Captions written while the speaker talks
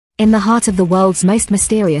In the heart of the world's most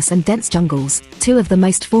mysterious and dense jungles, two of the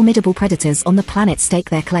most formidable predators on the planet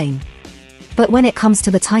stake their claim. But when it comes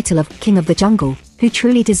to the title of King of the Jungle, who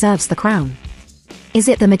truly deserves the crown? Is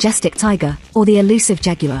it the majestic tiger, or the elusive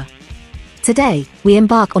jaguar? Today, we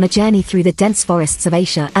embark on a journey through the dense forests of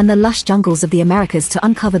Asia and the lush jungles of the Americas to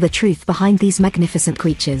uncover the truth behind these magnificent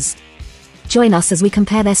creatures. Join us as we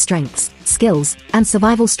compare their strengths, skills, and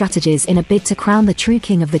survival strategies in a bid to crown the true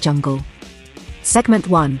king of the jungle. Segment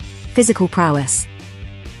 1. Physical prowess.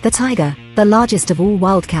 The tiger, the largest of all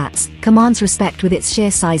wild cats, commands respect with its sheer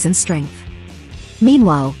size and strength.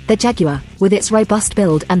 Meanwhile, the jaguar, with its robust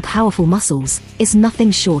build and powerful muscles, is nothing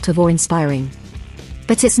short of awe-inspiring.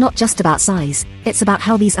 But it's not just about size, it's about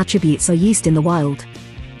how these attributes are used in the wild.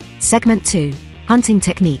 Segment 2. Hunting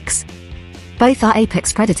techniques. Both are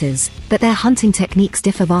apex predators, but their hunting techniques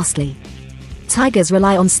differ vastly. Tigers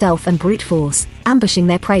rely on stealth and brute force, ambushing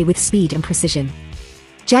their prey with speed and precision.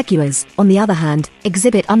 Jaguars, on the other hand,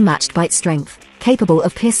 exhibit unmatched bite strength, capable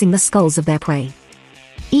of piercing the skulls of their prey.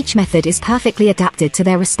 Each method is perfectly adapted to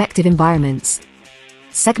their respective environments.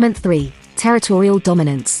 Segment 3. Territorial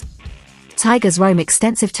dominance. Tigers roam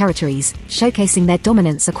extensive territories, showcasing their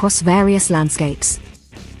dominance across various landscapes.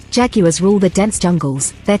 Jaguars rule the dense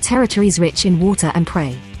jungles, their territories rich in water and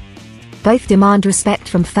prey. Both demand respect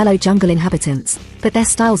from fellow jungle inhabitants, but their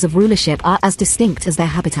styles of rulership are as distinct as their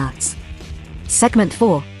habitats. Segment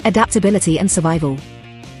 4. Adaptability and survival.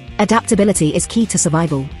 Adaptability is key to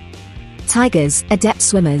survival. Tigers, adept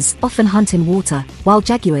swimmers, often hunt in water, while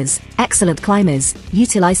jaguars, excellent climbers,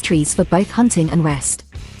 utilize trees for both hunting and rest.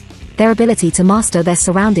 Their ability to master their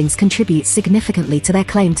surroundings contributes significantly to their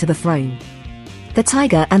claim to the throne. The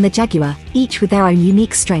tiger and the jaguar, each with their own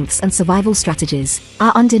unique strengths and survival strategies,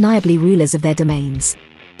 are undeniably rulers of their domains.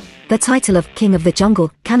 The title of King of the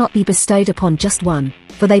Jungle cannot be bestowed upon just one,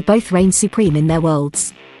 for they both reign supreme in their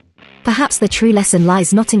worlds. Perhaps the true lesson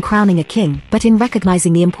lies not in crowning a king, but in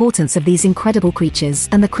recognizing the importance of these incredible creatures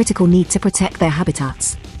and the critical need to protect their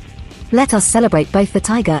habitats. Let us celebrate both the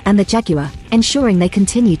tiger and the jaguar, ensuring they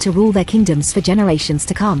continue to rule their kingdoms for generations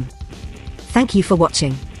to come. Thank you for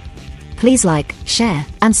watching. Please like, share,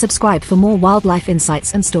 and subscribe for more wildlife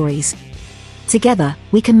insights and stories. Together,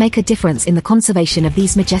 we can make a difference in the conservation of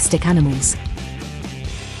these majestic animals.